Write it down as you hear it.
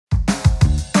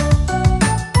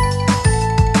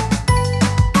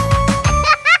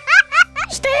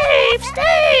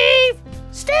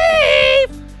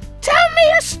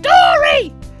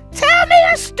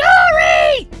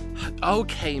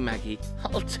Okay, Maggie,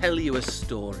 I'll tell you a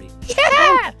story.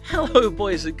 Yeah! Hello,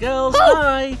 boys and girls. Oh,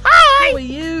 hi. hi. How are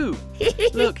you?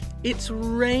 Look, it's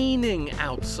raining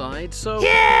outside, so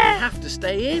Yeah. we have to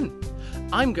stay in.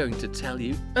 I'm going to tell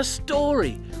you a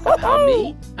story of how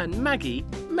me and Maggie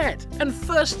met and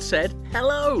first said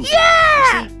hello.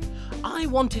 Yeah! You see, I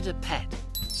wanted a pet,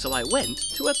 so I went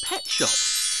to a pet shop.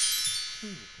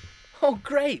 Oh,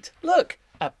 great. Look,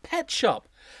 a pet shop.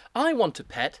 I want a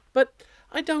pet, but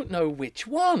I don't know which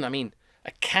one. I mean,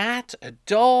 a cat, a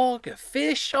dog, a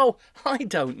fish. Oh, I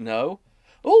don't know.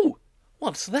 Oh,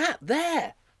 what's that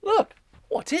there? Look,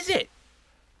 what is it?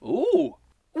 Oh,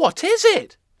 what is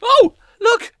it? Oh,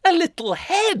 look, a little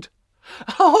head.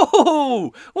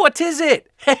 Oh, what is it?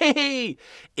 Hey,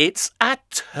 it's a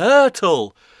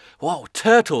turtle. Whoa,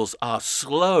 turtles are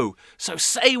slow. So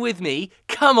say with me,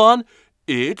 come on,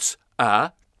 it's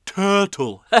a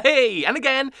turtle. Hey, and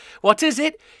again, what is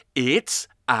it? It's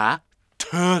a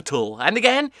turtle. And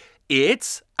again,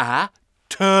 it's a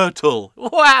turtle.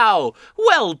 Wow,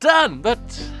 well done. But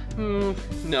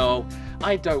no,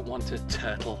 I don't want a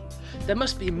turtle. There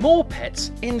must be more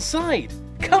pets inside.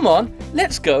 Come on,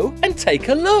 let's go and take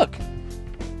a look.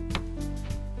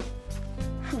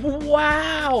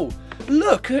 Wow,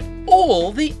 look at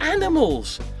all the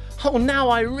animals. Oh, now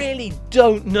I really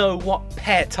don't know what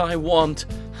pet I want.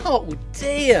 Oh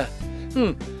dear.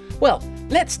 Well,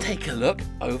 let's take a look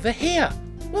over here.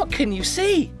 What can you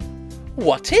see?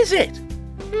 What is it?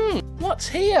 What's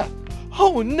here?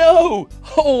 Oh no!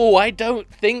 Oh, I don't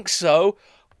think so.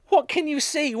 What can you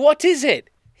see? What is it?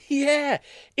 Yeah,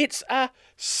 it's a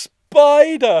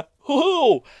spider.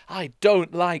 Oh, I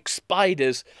don't like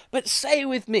spiders. But say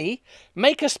with me,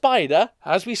 make a spider,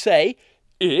 as we say,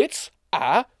 it's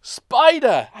a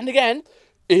spider. And again,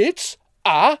 it's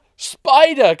a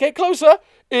spider. Get closer.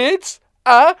 It's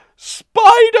a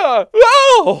spider.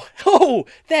 Oh,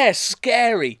 they're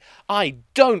scary. I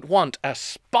don't want a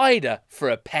spider for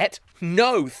a pet.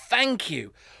 No, thank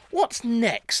you. What's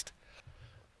next?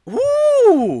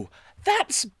 Ooh,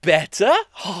 that's better.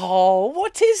 Oh,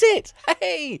 what is it?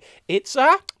 Hey, it's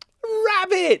a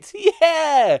rabbit.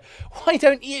 Yeah. Why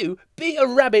don't you be a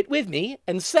rabbit with me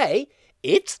and say,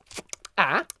 it's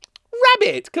a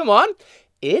rabbit. Come on.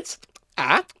 It's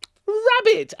a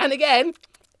rabbit. And again,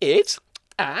 it's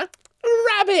a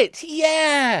rabbit.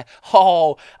 Yeah.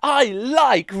 Oh, I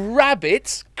like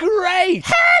rabbits. Great.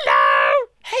 Hello!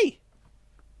 Hey,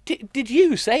 did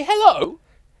you say hello?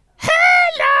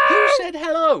 Hello! Who said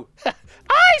hello?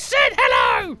 I said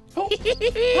hello!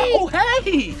 Oh,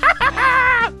 hey!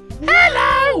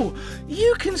 Hello!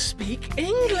 You can speak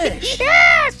English.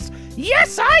 Yes!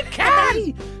 Yes, I can!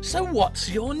 Hey, so what's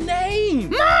your name?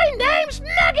 My name's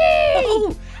Maggie!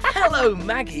 Oh, hello,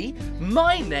 Maggie.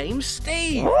 My name's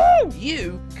Steve. Ooh.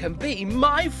 You can be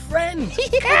my friend.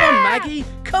 Come on, Maggie.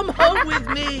 Come home with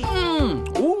me.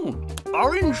 Ooh,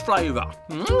 orange flavour.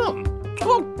 Oh.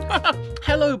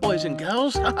 Hello, boys and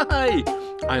girls. Hi.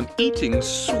 I'm eating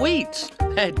sweets.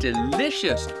 They're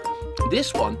delicious.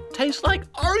 This one tastes like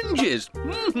oranges.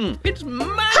 It's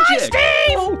magic. Hi,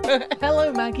 Steve. Oh,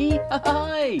 hello, Maggie.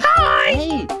 Hi. Hi.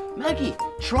 Hey, Maggie,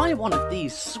 try one of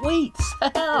these sweets.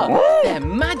 Ooh. They're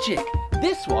magic.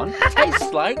 This one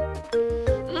tastes like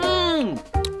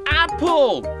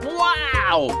apple.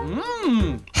 Wow.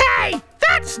 Hey,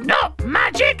 that's not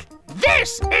magic.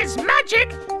 This is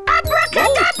magic.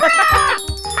 Abracadabra!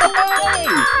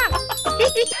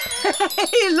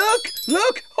 Hey,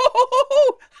 look.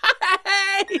 Oh,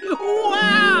 hey,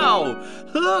 wow.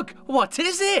 Look, what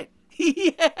is it?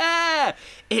 Yeah,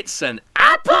 it's an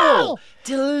apple.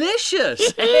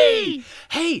 Delicious.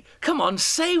 Hey, come on,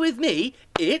 say with me,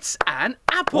 it's an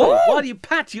apple. While you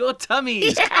pat your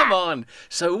tummies. Yeah. Come on.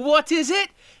 So what is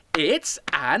it? It's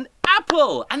an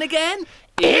apple. And again,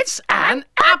 it's an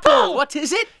apple. What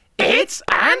is it? It's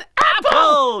an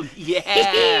apple.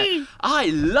 Yeah. I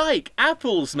like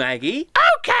apples, Maggie.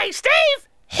 Okay, Steve,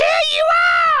 here you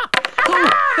are.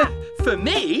 Oh, for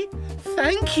me?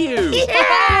 Thank you.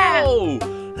 Yeah. Oh,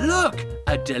 look,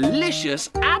 a delicious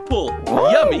apple.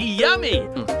 Yummy, yummy.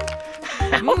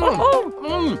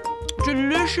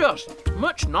 Delicious.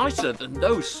 Much nicer than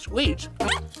those sweets.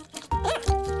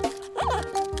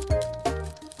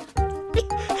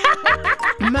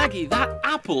 Maggie, that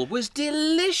apple was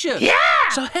delicious. Yeah.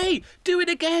 So, hey, do it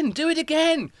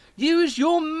again. Use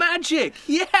your magic.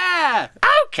 Yeah.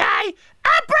 Okay,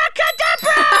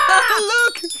 abracadabra!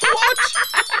 Look, watch.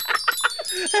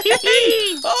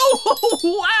 Hey. Oh,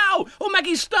 wow. Oh,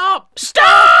 Maggie, stop.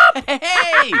 Stop!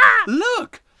 Hey,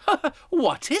 look.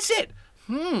 What is it?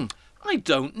 I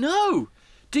don't know.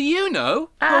 Do you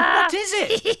know? What is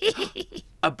it?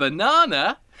 A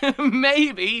banana?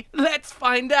 Maybe. Let's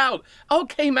find out.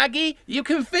 Okay, Maggie, you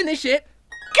can finish it.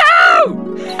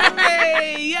 Go!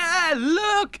 Hey, yeah,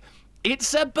 look.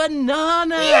 It's a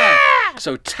banana. Yeah!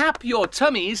 So tap your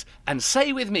tummies and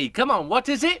say with me. Come on, what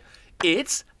is it?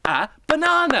 It's a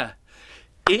banana.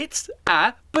 It's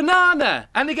a banana.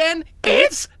 And again,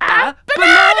 it's a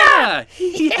banana.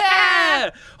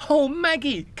 Yeah. Oh,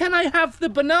 Maggie, can I have the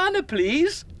banana,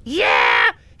 please?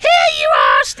 Yeah! Here you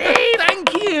are, Steve!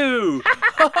 Thank you.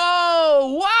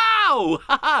 Oh,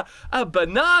 wow. A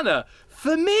banana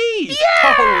for me.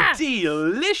 Yeah! Oh,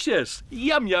 delicious.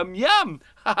 Yum, yum, yum.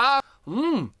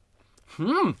 Oh,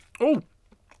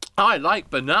 I like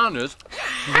bananas.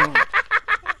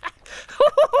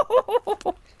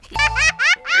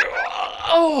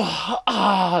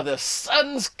 The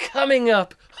sun's coming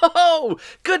up. Oh,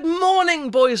 good morning,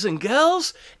 boys and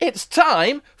girls. It's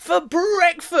time for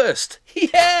breakfast.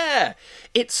 Yeah,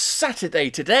 it's Saturday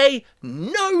today,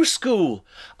 no school.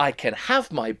 I can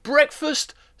have my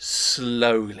breakfast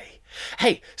slowly.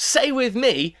 Hey, say with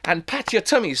me and pat your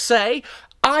tummy. Say,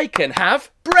 I can have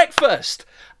breakfast.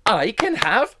 I can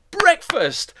have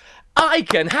breakfast. I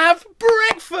can have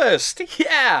breakfast.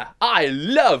 Yeah, I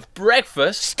love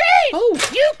breakfast. Steve! Oh,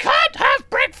 You can't have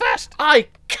breakfast! I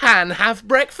can have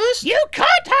breakfast. You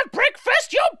can't have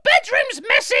breakfast! Your bedroom's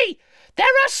messy! There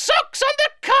are socks on the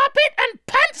carpet and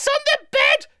pants on the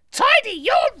bed! Tidy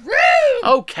your room!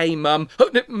 Okay, Mum.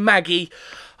 Maggie,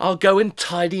 I'll go and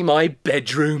tidy my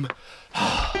bedroom.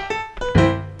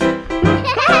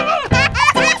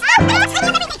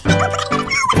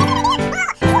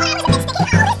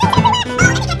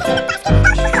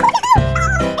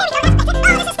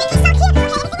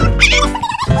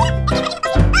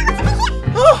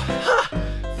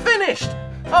 Finished.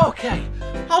 Okay,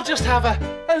 I'll just have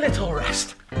a little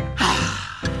rest.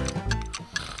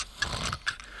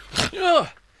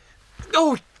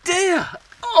 Oh dear.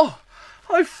 Oh,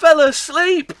 I fell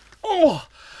asleep. Oh,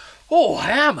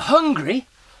 I am hungry.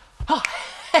 Oh,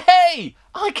 hey,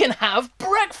 I can have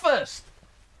breakfast.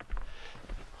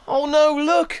 Oh no,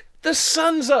 look, the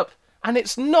sun's up and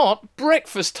it's not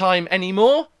breakfast time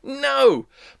anymore. No,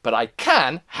 but I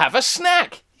can have a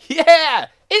snack. Yeah,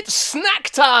 it's snack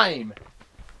time.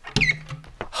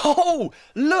 Oh,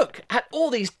 look at all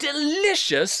these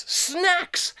delicious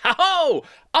snacks. Oh,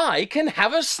 I can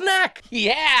have a snack.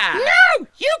 Yeah. No,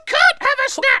 you can't have a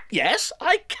snack! Yes,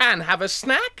 I can have a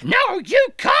snack. No, you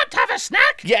can't have a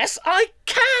snack! Yes, I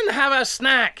can have a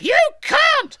snack. You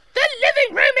can't! The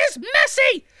living room is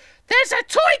messy! There's a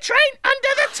toy train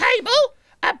under the table,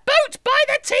 a boat by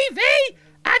the TV,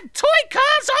 and toy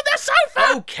cars on the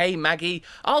sofa! Okay, Maggie,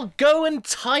 I'll go and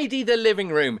tidy the living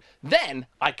room. Then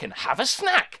I can have a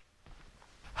snack.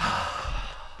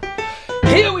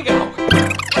 Here we go.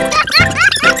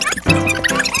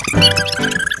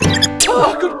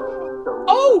 Oh, good.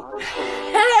 Oh,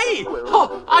 hey!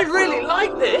 Oh, I really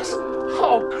like this.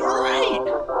 Oh, great.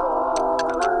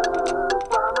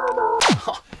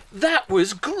 Oh, that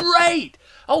was great.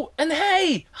 Oh, and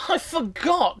hey, I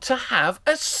forgot to have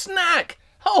a snack.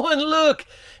 Oh, and look,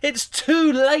 it's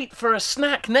too late for a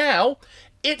snack now.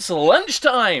 It's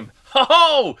lunchtime.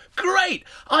 Oh, great.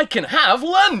 I can have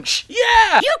lunch.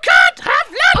 Yeah. You can't have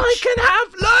lunch! I can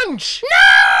have lunch.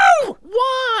 No!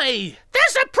 Why?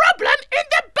 There's a problem in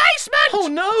the basement! Oh,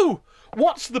 no.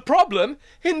 What's the problem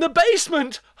in the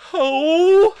basement?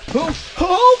 Oh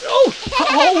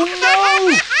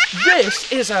no!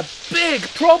 This is a big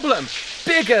problem.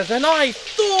 Bigger than I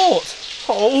thought.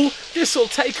 Oh, this'll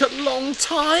take a long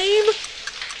time.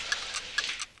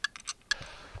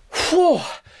 Whew,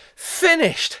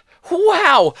 finished.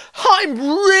 Wow, I'm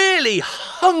really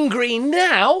hungry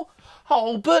now.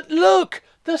 Oh, but look,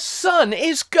 the sun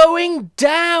is going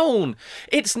down.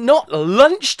 It's not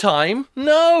lunchtime,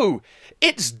 no,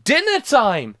 it's dinner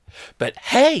time. But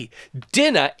hey,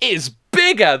 dinner is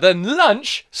bigger than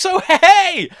lunch, so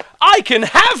hey, I can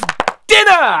have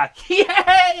dinner!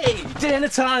 Yay! Dinner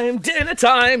time, dinner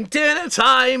time, dinner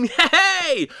time,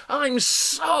 yay! I'm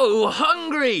so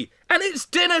hungry, and it's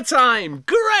dinner time,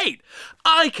 great!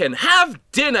 I can have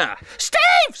dinner.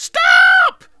 Steve,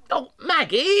 stop! Oh,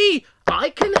 Maggie, I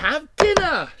can have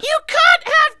dinner. You can't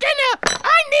have dinner!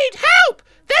 I need help!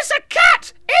 There's a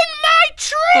cat in my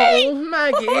tree! Oh,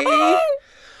 Maggie.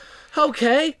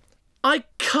 Okay, I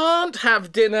can't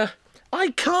have dinner.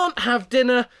 I can't have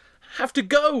dinner. Have to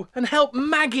go and help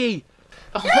Maggie.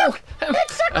 Look,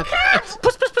 it's a cat!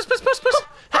 Puss, puss, puss, puss, puss, puss.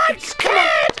 I'm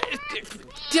scared!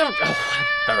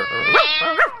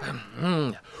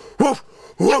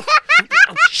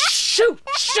 Shoot,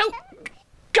 shoot.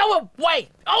 Go away.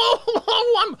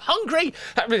 Oh, I'm hungry.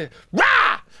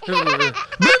 Rah!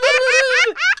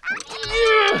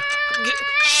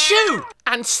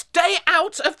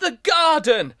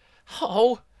 garden.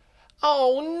 Oh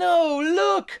no,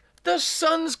 look! The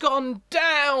sun's gone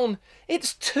down.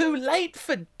 It's too late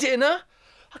for dinner.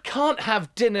 I can't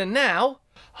have dinner now.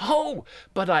 Oh,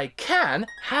 but I can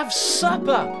have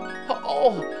supper.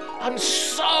 Oh, I'm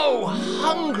so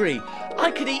hungry.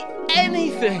 I could eat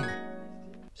anything.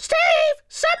 Steve,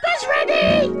 supper's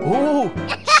ready! Oh,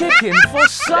 chicken for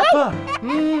supper.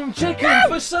 Chicken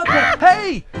for supper.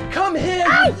 Hey, come here,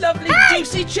 you lovely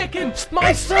juicy chicken.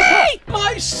 My supper.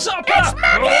 My supper. It's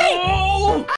Maggie! Oh!